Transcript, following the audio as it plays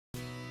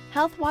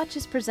Health Watch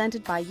is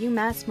presented by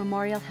UMass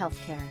Memorial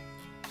Healthcare.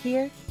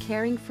 Here,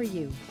 caring for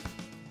you.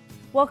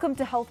 Welcome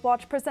to Health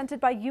Watch,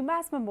 presented by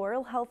UMass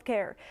Memorial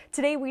Healthcare.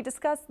 Today we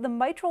discuss the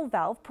mitral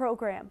valve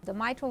program. The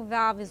mitral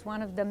valve is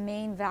one of the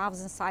main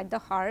valves inside the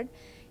heart,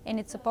 and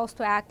it's supposed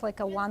to act like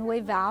a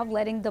one-way valve,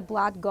 letting the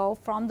blood go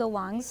from the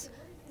lungs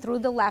through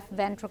the left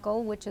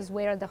ventricle, which is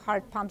where the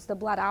heart pumps the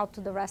blood out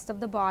to the rest of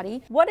the body.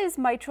 What is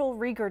mitral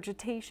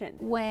regurgitation?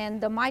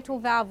 When the mitral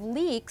valve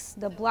leaks,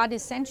 the blood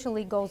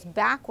essentially goes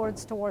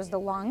backwards towards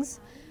the lungs,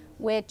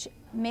 which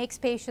makes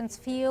patients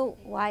feel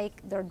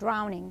like they're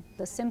drowning.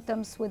 The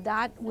symptoms with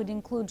that would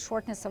include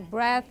shortness of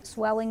breath,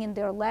 swelling in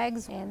their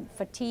legs, and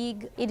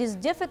fatigue. It is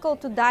difficult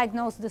to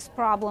diagnose this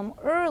problem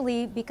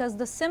early because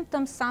the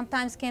symptoms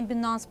sometimes can be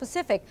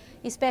nonspecific,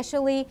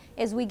 especially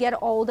as we get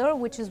older,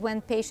 which is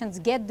when patients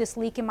get this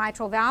leaky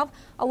mitral valve.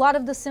 A lot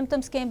of the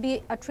symptoms can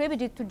be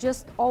attributed to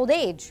just old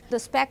age. The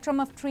spectrum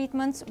of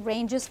treatments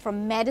ranges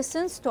from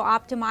medicines to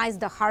optimize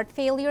the heart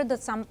failure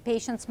that some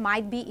patients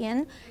might be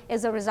in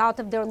as a result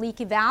of their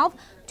leaky valve,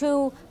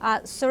 to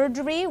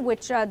surgery,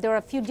 which there are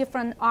a few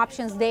different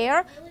options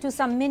there, to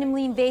some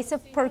minimally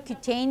invasive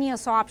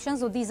percutaneous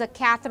options, so these are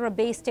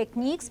catheter-based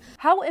techniques.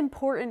 How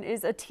important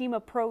is a team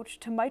approach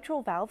to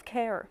mitral valve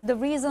care? The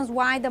reasons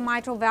why the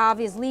mitral valve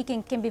is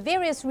leaking can be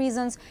various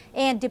reasons,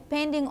 and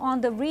depending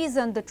on the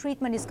reason, the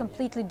treatment is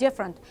completely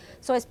different.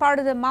 So as part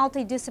of the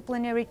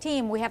multidisciplinary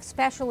team, we have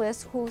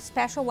specialists who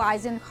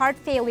specialize in heart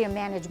failure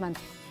management,